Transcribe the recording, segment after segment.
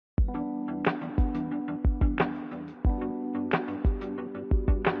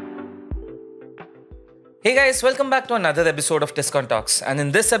Hey guys, welcome back to another episode of Tiscon Talks. And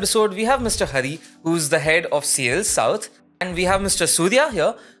in this episode, we have Mr. Hari, who's the head of Sales South. And we have Mr. Surya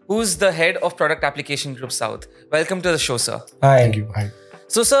here, who's the head of Product Application Group South. Welcome to the show, sir. Hi. Thank you. Hi.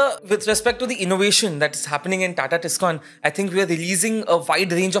 So, sir, with respect to the innovation that is happening in Tata Tiscon, I think we are releasing a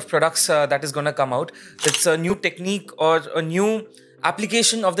wide range of products that is going to come out. It's a new technique or a new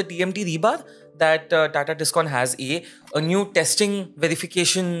application of the TMT rebar that Tata Tiscon has, a new testing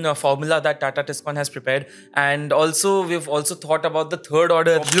verification formula that Tata Tiscon has prepared, and also we've also thought about the third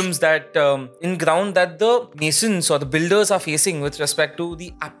order problems that in ground that the masons or the builders are facing with respect to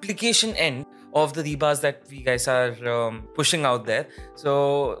the application end of the rebars that we guys are pushing out there.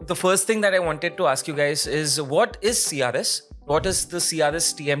 So the first thing that I wanted to ask you guys is, what is CRS? What is the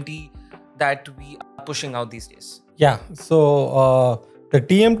CRS TMT that we are pushing out these days? Yeah, so the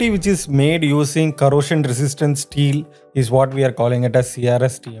TMT which is made using corrosion resistant steel is what we are calling it as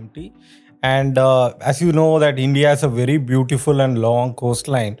CRS TMT. And as you know that India has a very beautiful and long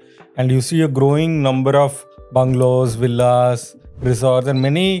coastline, and you see a growing number of bungalows, villas, resorts and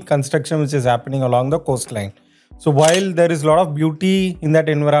many construction which is happening along the coastline. So while there is a lot of beauty in that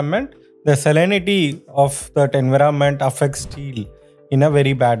environment, the salinity of that environment affects steel in a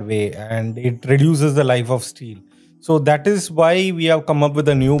very bad way, and it reduces the life of steel. So that is why we have come up with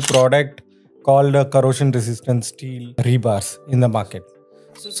a new product called corrosion resistant steel rebars in the market.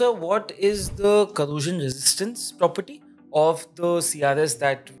 So sir, what is the corrosion resistance property of the CRS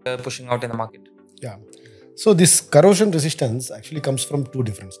that we are pushing out in the market? Yeah. So this corrosion resistance actually comes from two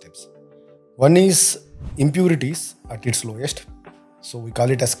different steps. One is impurities at its lowest. So we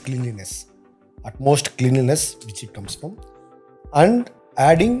call it as cleanliness, utmost cleanliness which it comes from, and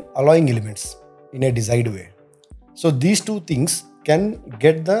adding alloying elements in a desired way. So these two things can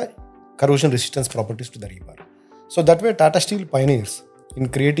get the corrosion resistance properties to the rebar. So that way Tata Steel pioneers in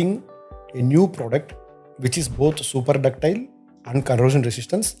creating a new product which is both super ductile and corrosion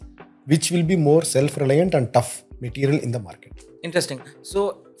resistance, which will be more self-reliant and tough material in the market. Interesting.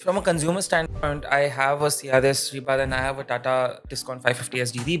 So from a consumer standpoint, I have a CRS rebar and I have a Tata Tiscon 550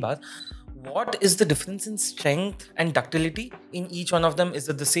 SD rebar. What is the difference in strength and ductility in each one of them? Is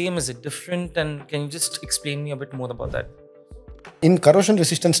it the same? Is it different? And can you just explain me a bit more about that? In corrosion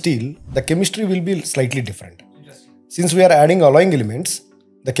resistant steel, the chemistry will be slightly different. Since we are adding alloying elements,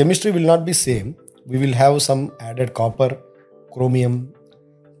 the chemistry will not be same. We will have some added copper, chromium,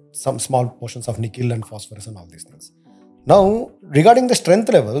 some small portions of nickel and phosphorus and all these things. Now, regarding the strength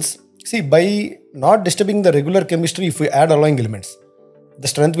levels, see, by not disturbing the regular chemistry, if we add alloying elements, the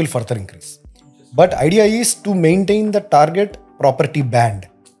strength will further increase. But idea is to maintain the target property band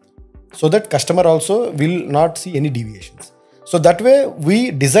so that customer also will not see any deviations. So that way we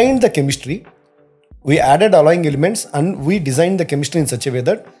designed the chemistry, we added alloying elements, and we designed the chemistry in such a way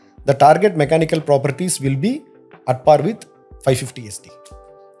that the target mechanical properties will be at par with 550 SD.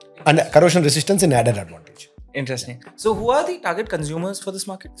 And corrosion resistance in added advantage. Interesting. So who are the target consumers for this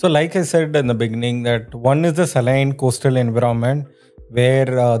market? So like I said in the beginning, that one is the saline coastal environment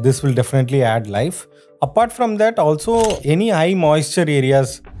where this will definitely add life. Apart from that, also any high moisture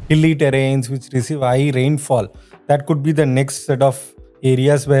areas, hilly terrains which receive high rainfall, that could be the next set of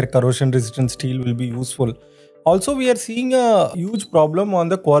areas where corrosion resistant steel will be useful. Also, we are seeing a huge problem on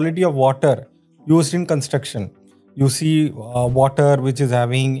the quality of water used in construction. You see water which is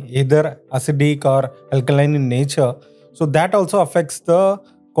having either acidic or alkaline in nature. So that also affects the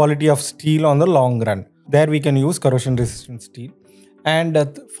quality of steel on the long run. There we can use corrosion resistant steel.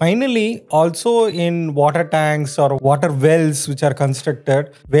 And finally, also in water tanks or water wells which are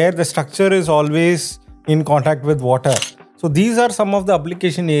constructed where the structure is always in contact with water. So these are some of the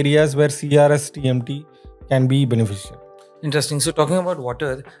application areas where CRS TMT can be beneficial. Interesting. So talking about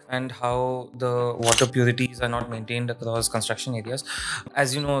water and how the water purities are not maintained across construction areas.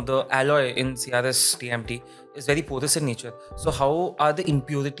 As you know, the alloy in CRS TMT is very porous in nature. So how are the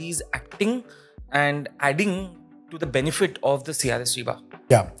impurities acting and adding to the benefit of the CRS rebar?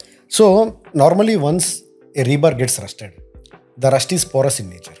 Yeah. So normally once a rebar gets rusted, the rust is porous in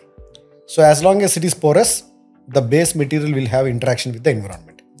nature. So as long as it is porous, the base material will have interaction with the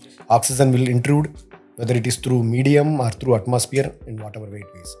environment. Oxygen will intrude, whether it is through medium or through atmosphere in whatever way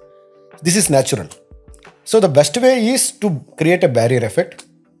it is. This is natural. So the best way is to create a barrier effect.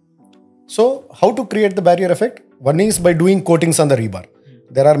 So how to create the barrier effect? One is by doing coatings on the rebar.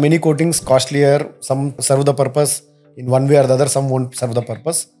 There are many coatings, costlier, some serve the purpose in one way or the other, some won't serve the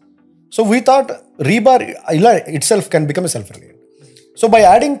purpose. So we thought rebar itself can become a self-reliant. So by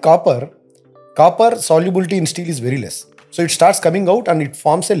adding copper solubility in steel is very less. So it starts coming out and it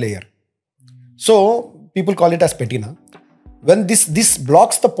forms a layer. So people call it as patina. When this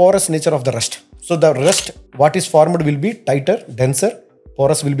blocks the porous nature of the rust. So the rest, what is formed will be tighter, denser,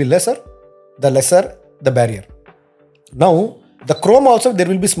 porous will be lesser, the lesser the barrier. Now, the chrome also, there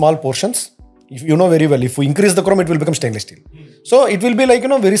will be small portions. If you know very well, if we increase the chrome, it will become stainless steel. So it will be like,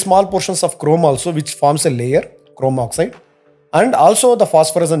 very small portions of chrome also, which forms a layer, chrome oxide. And also the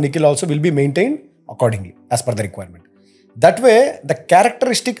phosphorus and nickel also will be maintained accordingly as per the requirement. That way, the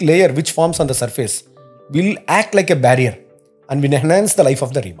characteristic layer which forms on the surface will act like a barrier and will enhance the life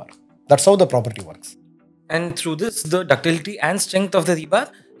of the rebar. That's how the property works. And through this, the ductility and strength of the rebar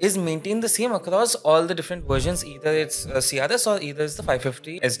is maintained the same across all the different versions. Either it's CRS or either it's the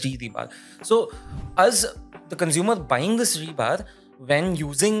 550 SD rebar. So, as the consumer buying this rebar, when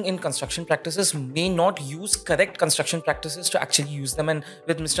using in construction practices, may not use correct construction practices to actually use them. And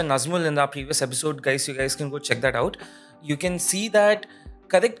with Mr. Nazmul in our previous episode, guys, you guys can go check that out. You can see that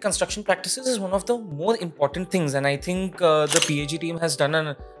correct construction practices is one of the more important things, and I think the PAG team has done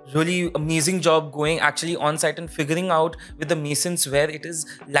a really amazing job going actually on site and figuring out with the masons where it is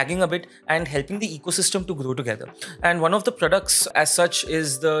lagging a bit and helping the ecosystem to grow together. And one of the products as such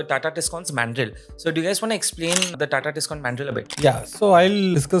is the Tata Tiscon's Mandrel. So do you guys want to explain the Tata Tiscon Mandrel a bit? Yeah, so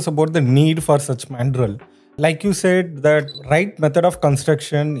I'll discuss about the need for such mandrel. Like you said, that right method of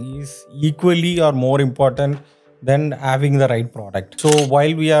construction is equally or more important than having the right product. So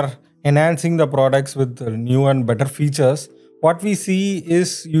while we are enhancing the products with new and better features, what we see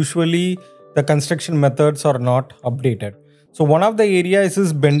is usually the construction methods are not updated. So one of the areas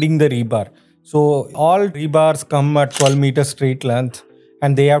is bending the rebar. So all rebars come at 12 meter straight length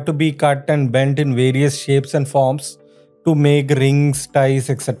and they have to be cut and bent in various shapes and forms to make rings, ties,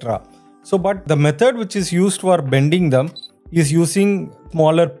 etc. So but the method which is used for bending them is using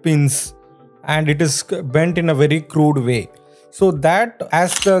smaller pins, and it is bent in a very crude way. So that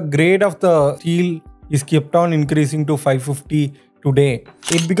as the grade of the steel is kept on increasing to 550 today,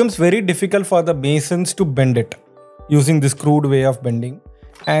 it becomes very difficult for the masons to bend it using this crude way of bending.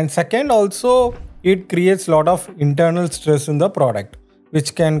 And second, also it creates a lot of internal stress in the product,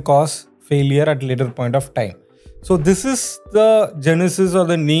 which can cause failure at later point of time. So this is the genesis or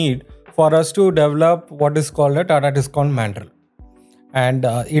the need for us to develop what is called a Tata Tiscon Mandrel. And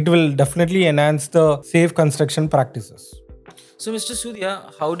it will definitely enhance the safe construction practices. So Mr. Surya,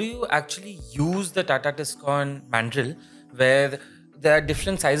 how do you actually use the Tata Tiscon Mandrel, where there are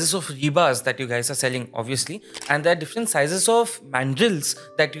different sizes of rebars that you guys are selling, obviously, and there are different sizes of mandrels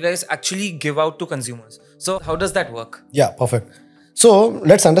that you guys actually give out to consumers. So how does that work? Yeah, perfect. So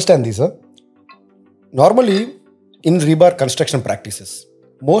let's understand this. Normally, in rebar construction practices,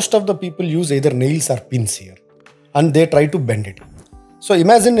 most of the people use either nails or pins here, and they try to bend it. So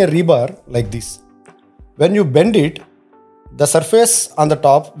imagine a rebar like this. When you bend it, the surface on the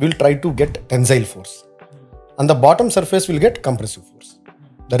top will try to get tensile force, and the bottom surface will get compressive force.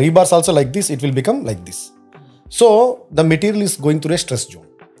 The rebars also like this, it will become like this. So the material is going through a stress zone.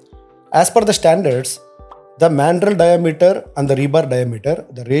 As per the standards, the mandrel diameter and the rebar diameter,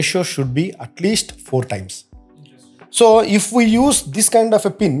 the ratio should be at least 4 times. So if we use this kind of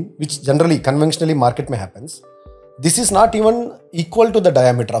a pin, which generally conventionally market may happens, this is not even equal to the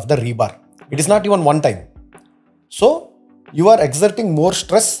diameter of the rebar. It is not even 1 time. So you are exerting more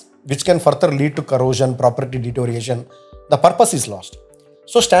stress, which can further lead to corrosion, property deterioration. The purpose is lost.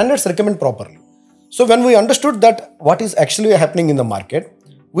 So standards recommend properly. So when we understood that what is actually happening in the market,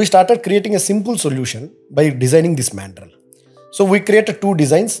 we started creating a simple solution by designing this mandrel. So we created 2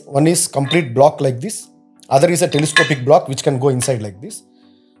 designs. One is complete block like this. Other is a telescopic block which can go inside like this.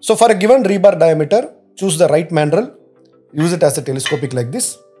 So for a given rebar diameter, choose the right mandrel, use it as a telescopic like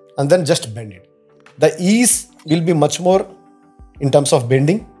this, and then just bend it. The ease will be much more in terms of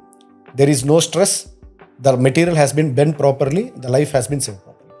bending. There is no stress. The material has been bent properly. The life has been saved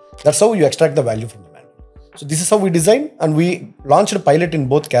properly. That's how you extract the value from the mandrel. So this is how we design, and we launched a pilot in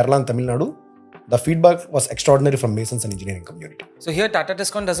both Kerala and Tamil Nadu. The feedback was extraordinary from masons and engineering community. So here Tata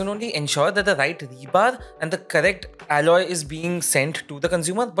Tiscon doesn't only ensure that the right rebar and the correct alloy is being sent to the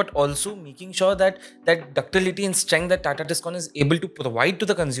consumer, but also making sure that that ductility and strength that Tata Tiscon is able to provide to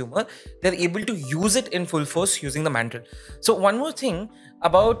the consumer, they're able to use it in full force using the mandrel. So one more thing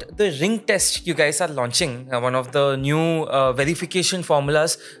about the ring test you guys are launching, one of the new verification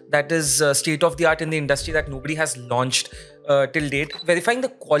formulas that is state of the art in the industry that nobody has launched till date, verifying the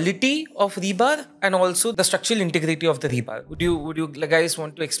quality of rebar and also the structural integrity of the rebar. Would you guys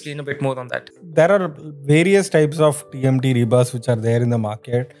want to explain a bit more on that? There are various types of TMT rebars which are there in the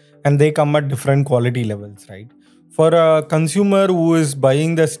market, and they come at different quality levels, right? For a consumer who is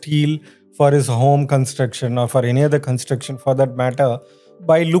buying the steel for his home construction or for any other construction for that matter,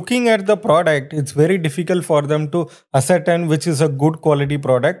 by looking at the product, it's very difficult for them to ascertain which is a good quality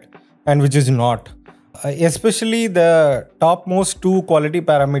product and which is not. Especially the topmost two quality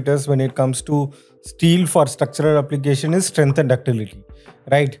parameters when it comes to steel for structural application is strength and ductility,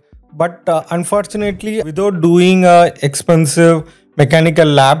 right? But unfortunately, without doing a expensive mechanical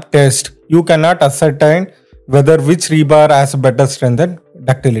lab test, you cannot ascertain whether which rebar has better strength and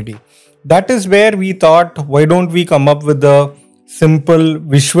ductility. That is where we thought, why don't we come up with a simple,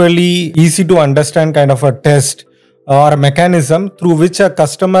 visually easy to understand kind of a test or a mechanism through which a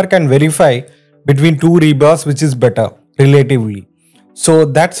customer can verify between two rebars which is better relatively. So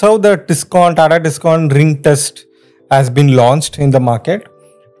that's how the Tata Tiscon ring test has been launched in the market.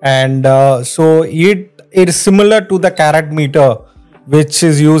 And so it is similar to the carat meter which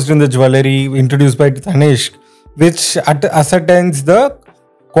is used in the jewelry introduced by Tanishq, which ascertains the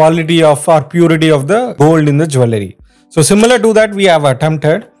quality of or purity of the gold in the jewelry. So similar to that we have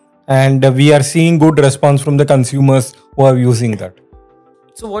attempted, and we are seeing good response from the consumers who are using that.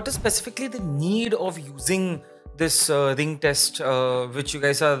 So what is specifically the need of using this ring test which you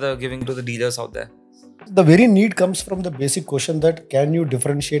guys are giving to the dealers out there? The very need comes from the basic question that can you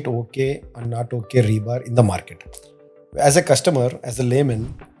differentiate okay and not okay rebar in the market? As a customer, as a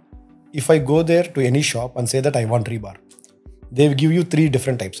layman, if I go there to any shop and say that I want rebar, they will give you three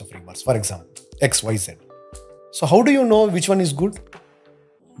different types of rebars, for example, X, Y, Z. So how do you know which one is good?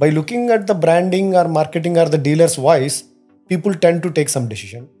 By looking at the branding or marketing or the dealer's voice, people tend to take some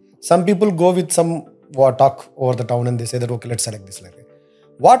decision. Some people go with some talk over the town and they say that, okay, let's select this.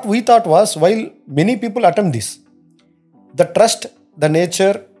 What we thought was, while many people attempt this, the trust, the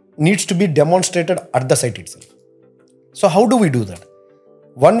nature needs to be demonstrated at the site itself. So how do we do that?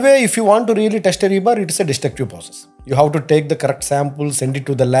 One way, if you want to really test a rebar, it is a destructive process. You have to take the correct sample, send it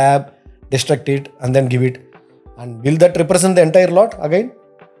to the lab, destruct it, and then give it. And will that represent the entire lot again?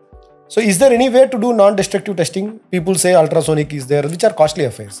 So is there any way to do non-destructive testing? People say ultrasonic is there, which are costly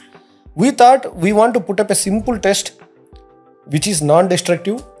affairs. We thought we want to put up a simple test which is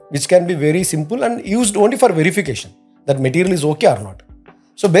non-destructive, which can be very simple and used only for verification that material is okay or not.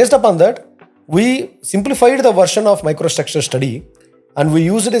 So based upon that, we simplified the version of microstructure study and we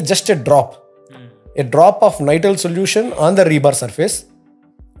used just a drop of nitrile solution on the rebar surface,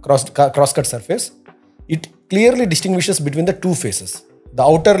 cross-cut surface. It clearly distinguishes between the two phases. The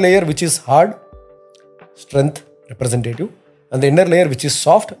outer layer which is hard, strength representative, and the inner layer which is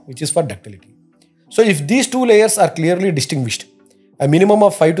soft, which is for ductility. So if these two layers are clearly distinguished, a minimum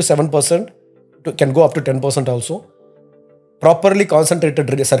of 5 to 7% can go up to 10% also, properly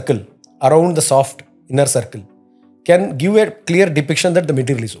concentrated circle around the soft inner circle can give a clear depiction that the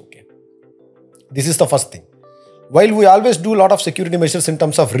material is okay. This is the first thing. While we always do a lot of security measures in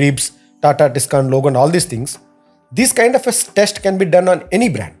terms of ribs, Tata, Tiscon, logo and all these things, this kind of a test can be done on any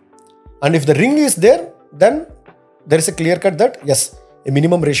brand. And if the ring is there, then there is a clear cut that yes, a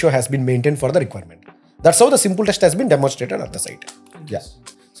minimum ratio has been maintained for the requirement. That's how the simple test has been demonstrated at the site. Yeah.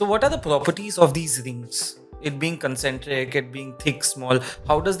 So what are the properties of these rings? It being concentric, it being thick, small,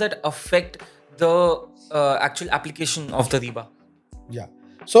 how does that affect the actual application of the rebar? Yeah.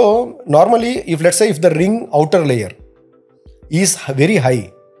 So normally, if let's say if the ring outer layer is very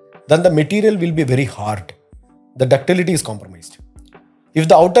high, then the material will be very hard. The ductility is compromised. If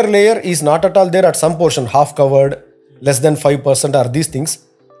the outer layer is not at all there at some portion, half covered, less than 5% are these things,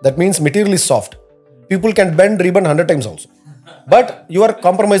 that means material is soft. People can bend ribbon 100 times also. But you are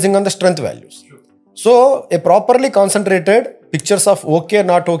compromising on the strength values. So a properly concentrated pictures of okay,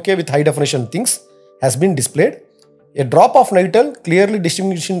 not okay with high definition things has been displayed. A drop of nitrile clearly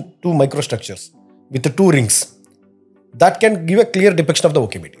distinguishing two microstructures with the two rings. That can give a clear depiction of the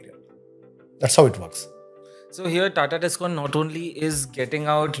okay material. That's how it works. So here Tata Tiscon not only is getting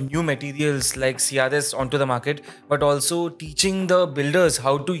out new materials like CRS onto the market, but also teaching the builders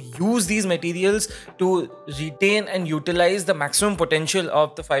how to use these materials to retain and utilize the maximum potential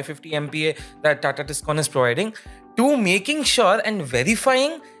of the 550 MPa that Tata Tiscon is providing, to making sure and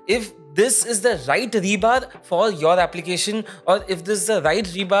verifying if this is the right rebar for your application or if this is the right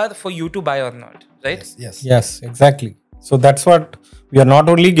rebar for you to buy or not, right? Yes, exactly. So that's what we are not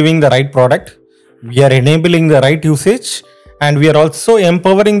only giving the right product, we are enabling the right usage, and we are also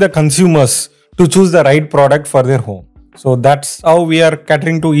empowering the consumers to choose the right product for their home. So that's how we are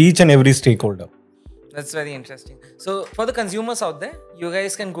catering to each and every stakeholder. That's very interesting. So for the consumers out there, you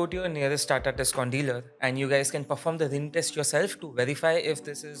guys can go to your nearest Tata Tiscon dealer and you guys can perform the ring test yourself to verify if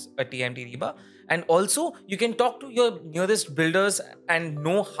this is a TMT rebar. And also you can talk to your nearest builders and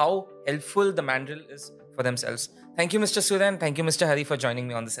know how helpful the Mandrel is for themselves. Thank you, Mr. Surya, and thank you, Mr. Hari, for joining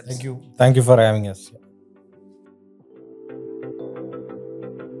me on this episode. Thank you. Thank you for having us.